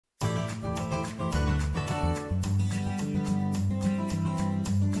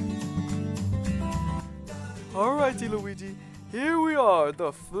Alrighty, Luigi. Here we are,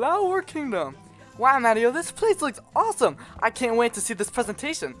 the Flower Kingdom. Wow, Mario, this place looks awesome. I can't wait to see this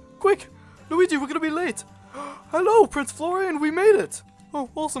presentation. Quick, Luigi, we're gonna be late. Hello, Prince Florian, we made it. Oh,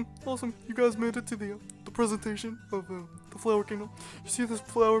 awesome, awesome. You guys made it to the presentation of the Flower Kingdom. You see this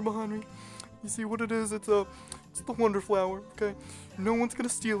flower behind me? You see what it is? It's the Wonder Flower, okay? No one's gonna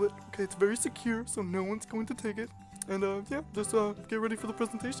steal it, okay? It's very secure, so no one's going to take it. And, yeah, just get ready for the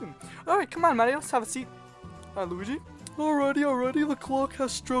presentation. Alright, come on, Mario, let's have a seat. Hi, Luigi. Alrighty, the clock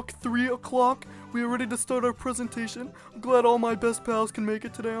has struck 3 o'clock. We are ready to start our presentation. I'm glad all my best pals can make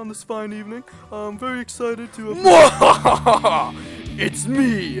it today on this fine evening. I'm very excited to... It's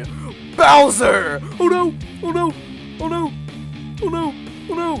me, Bowser! Oh no! Oh no! Oh no! Oh no!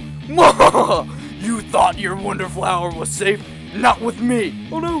 Oh no! You thought your Wonder Flower was safe? Not with me!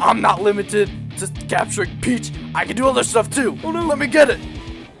 Oh no! I'm not limited to capturing Peach. I can do other stuff too! Oh no! Let me get it!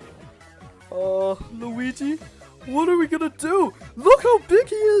 Luigi? What are we gonna do? Look how big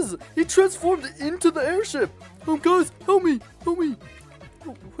he is! He transformed into the airship! Guys, help me! Help me!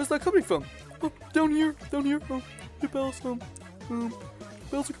 Oh, where's that coming from? Oh, down here! Oh, hey, Bells,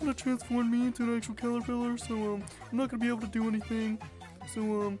 Bells are gonna transform me into an actual caterpillar, so, I'm not gonna be able to do anything.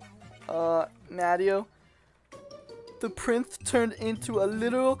 So, Mario? The prince turned into a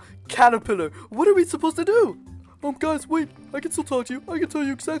literal caterpillar. What are we supposed to do? Guys, wait, I can still talk to you. I can tell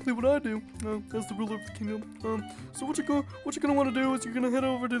you exactly what I do, as the ruler of the kingdom. So what you're gonna want to do is you're gonna head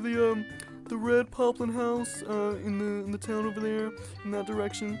over to the red poplin house, in the town over there, in that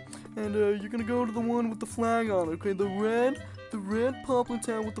direction, and you're gonna go to the one with the flag on it. Okay, the red poplin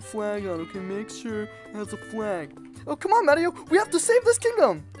town with the flag on it. Okay, make sure it has a flag. Oh, come on, Mario, we have to save this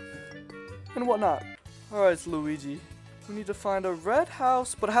kingdom, and whatnot. All right, Luigi, we need to find a red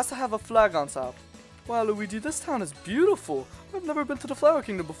house, but it has to have a flag on top. Wow, Luigi, this town is beautiful. I've never been to the Flower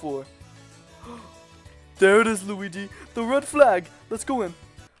Kingdom before. There it is, Luigi. The red flag. Let's go in.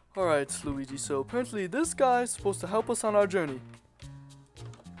 Alright, Luigi, so apparently this guy is supposed to help us on our journey.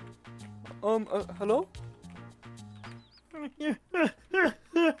 Hello?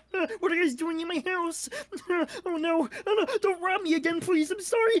 What are you guys doing in my house? Oh no, don't rob me again, please. I'm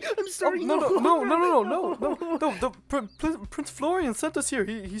sorry. No. Prince Florian sent us here.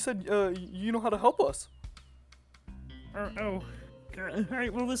 He said, you know how to help us. All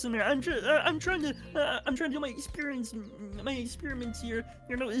right. Well, listen, man. I'm trying to do my experiments here.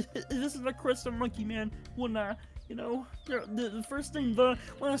 You know, this is a crystal monkey, man. Well, you know, the first name, the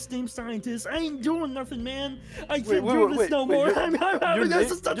last name scientist. I ain't doing nothing, man. I can't do this no more. I'm having a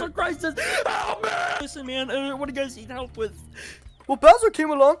existential crisis. Help me! Listen, man, what do you guys need help with? Well, Bowser came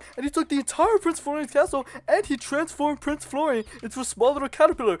along, and he took the entire Prince Florian's castle, and he transformed Prince Florian into a small little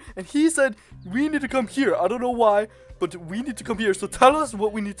caterpillar. And he said, we need to come here. I don't know why, but we need to come here. So tell us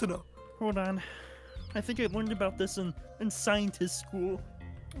what we need to know. Hold on. I think I learned about this in scientist school.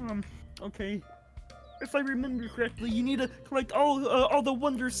 Okay. If I remember correctly, you need to collect all the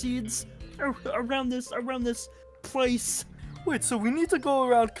wonder seeds around this place. Wait, so we need to go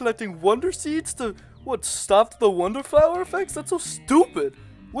around collecting wonder seeds to what, stop the wonder flower effects? That's so stupid.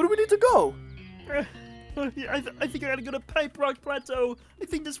 Where do we need to go? I think I gotta go to Pipe Rock Plateau. I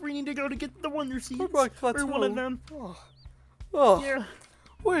think that's where we need to go to get the wonder seeds. Pipe Rock Plateau. Or one of them. Oh. Yeah.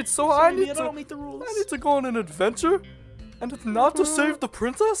 Wait, so I need to go on an adventure, and it's not to save the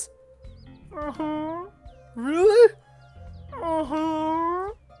princess? Really?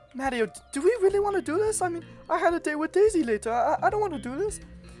 Mario, do we really want to do this? I mean, I had a date with Daisy later. I don't want to do this.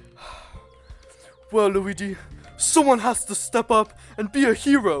 Well, Luigi, someone has to step up and be a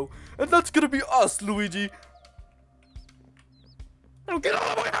hero. And that's gonna be us, Luigi. Oh, get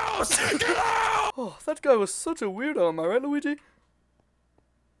out of my house! Get out! Oh, that guy was such a weirdo, am I right, Luigi?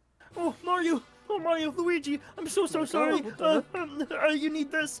 Oh, Mario, Luigi, I'm so sorry. You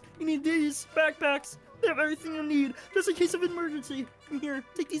need this. You need these backpacks. They have everything you need, just in case of emergency. Here,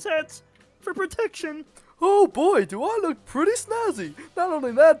 take these hats for protection. Oh boy, do I look pretty snazzy. Not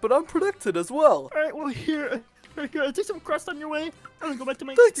only that, but I'm protected as well. Alright, well here, take some crust on your way. I'm gonna go back to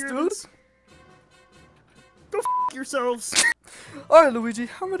my Thanks, experiments. Dude. Go f yourselves. Alright, Luigi,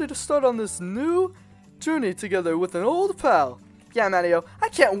 I'm ready to start on this new journey together with an old pal. Yeah, Mario, I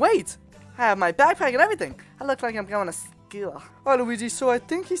can't wait. I have my backpack and everything. I look like I'm going to school. Alright, Luigi, so I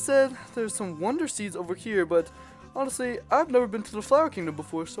think he said there's some wonder seeds over here, but honestly, I've never been to the Flower Kingdom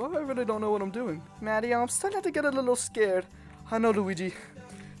before, so I really don't know what I'm doing. Mario, I'm starting to get a little scared. I know, Luigi.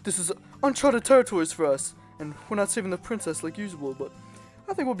 This is uncharted territories for us, and we're not saving the princess like usual, but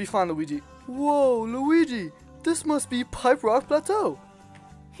I think we'll be fine, Luigi. Whoa, Luigi, this must be Pipe Rock Plateau.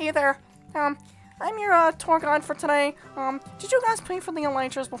 Hey there. I'm your tour guide for today. Did you guys pay for the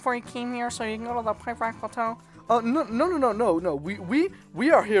elytras before you came here so you can go to the Pipe Rack Hotel? No.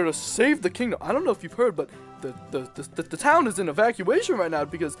 We are here to save the kingdom. I don't know if you've heard, but the town is in evacuation right now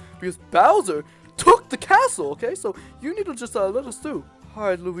because Bowser took the castle. Okay, so you need to just let us through. All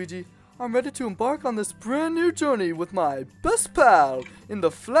right, Luigi. I'm ready to embark on this brand new journey with my best pal in the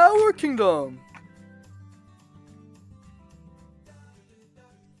Flower Kingdom.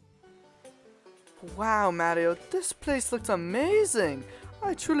 Wow, Mario, this place looks amazing.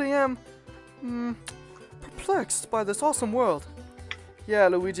 I truly am perplexed by this awesome world. Yeah,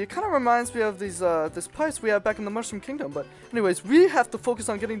 Luigi, it kind of reminds me of these this place we have back in the Mushroom Kingdom. But anyways, we have to focus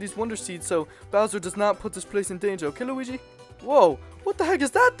on getting these Wonder Seeds so Bowser does not put this place in danger. Okay, Luigi? Whoa, what the heck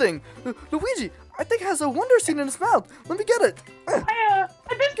is that thing? Luigi, I think it has a Wonder Seed in its mouth. Let me get it. I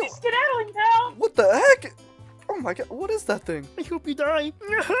think he's skedaddling now. What the heck? Oh my god, what is that thing? I hope you die.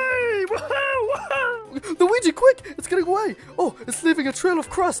 Hey, wow. Luigi, quick! It's getting away! Oh, it's leaving a trail of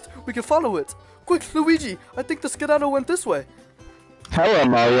crust. We can follow it. Quick, Luigi! I think the skedaddle went this way. Hello,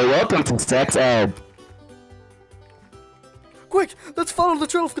 Mario. Welcome to Sex Ed. Quick, let's follow the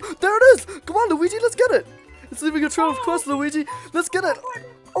trail of... There it is! Come on, Luigi, let's get it! It's leaving a trail of crust, Luigi. Let's get it!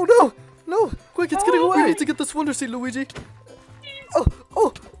 Oh, no! No! Quick, it's getting away to get this Wonder Seed, Luigi.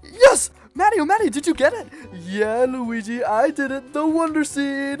 Oh, yes! Mario, did you get it? Yeah, Luigi, I did it. The Wonder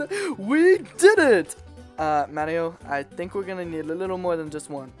Seed. We did it. Mario, I think we're gonna need a little more than just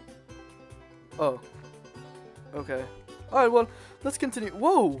one. Oh. Okay. Alright, well, let's continue.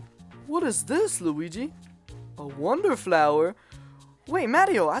 Whoa! What is this, Luigi? A Wonder Flower? Wait,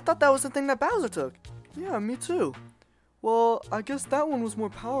 Mario, I thought that was the thing that Bowser took. Yeah, me too. Well, I guess that one was more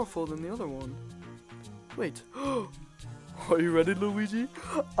powerful than the other one. Wait. Are you ready, Luigi?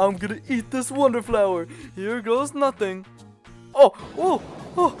 I'm gonna eat this Wonder Flower. Here goes nothing. Oh,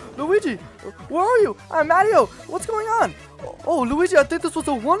 Luigi, where are you? Mario, what's going on? Oh, Luigi, I think this was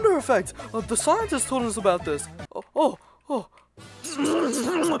a Wonder Effect. The scientists told us about this. Oh.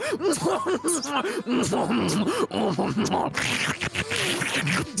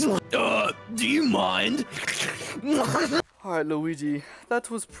 Do you mind? Alright, Luigi,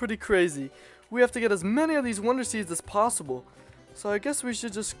 that was pretty crazy. We have to get as many of these Wonder Seeds as possible. So I guess we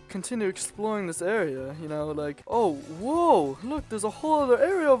should just continue exploring this area, you know, like... Oh, whoa, look, there's a whole other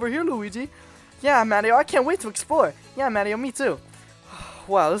area over here, Luigi. Yeah, Mario, I can't wait to explore. Yeah, Mario, me too.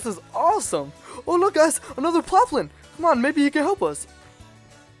 Wow, this is awesome. Oh, look, guys, another Ploplin. Come on, maybe he can help us.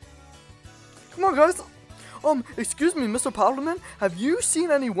 Come on, guys. Excuse me, Mr. Ploplin, have you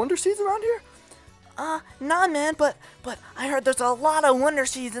seen any Wonder Seeds around here? Nah, man, but I heard there's a lot of Wonder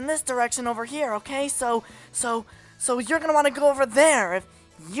Seeds in this direction over here, okay? So you're gonna want to go over there if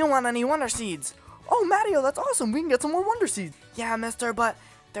you want any Wonder Seeds. Oh, Mario, that's awesome. We can get some more Wonder Seeds. Yeah, mister, but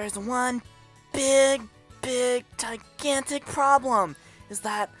there's one big, gigantic problem. Is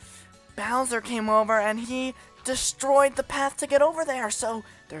that Bowser came over and he destroyed the path to get over there, so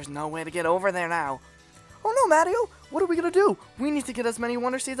there's no way to get over there now. Oh no, Mario! What are we gonna do? We need to get as many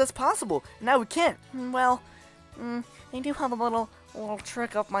Wonder Seeds as possible. Now we can't. Well, I do have a little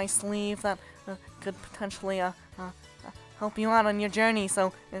trick up my sleeve that could potentially help you out on your journey.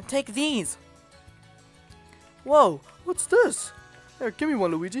 So take these. Whoa! What's this? Here, give me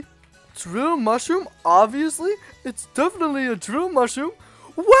one, Luigi. Drill mushroom? Obviously, it's definitely a drill mushroom.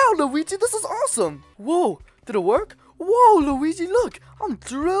 Wow, Luigi, this is awesome! Whoa! Did it work? Whoa, Luigi, look! I'm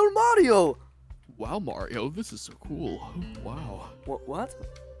Drill Mario. Wow, Mario, this is so cool. Wow. What?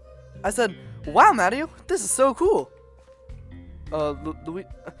 I said, wow, Mario, this is so cool. Luigi...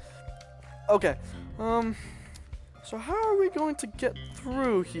 Okay, so how are we going to get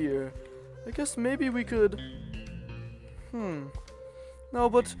through here? I guess maybe we could... No,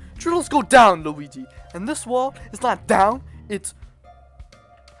 but drills go down, Luigi. And this wall is not down, it's...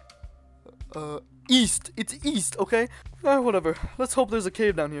 east. It's east, okay? Whatever. Let's hope there's a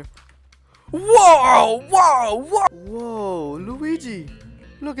cave down here. Whoa! Whoa, Luigi.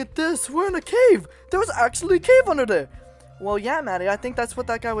 Look at this. We're in a cave. There was actually a cave under there. Well, yeah, Maddie, I think that's what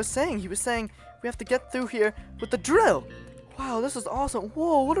that guy was saying. He was saying we have to get through here with the drill. Wow, this is awesome.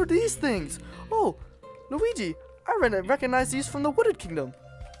 Whoa, what are these things? Oh, Luigi, I recognize these from the Wooded Kingdom.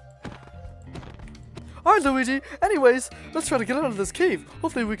 Alright, Luigi. Anyways, let's try to get out of this cave.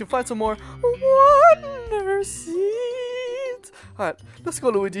 Hopefully we can find some more Wonder Seeds. Alright, let's go,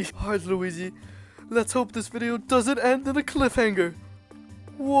 Luigi. Alright, Luigi. Let's hope this video doesn't end in a cliffhanger.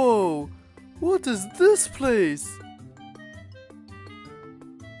 Whoa, what is this place?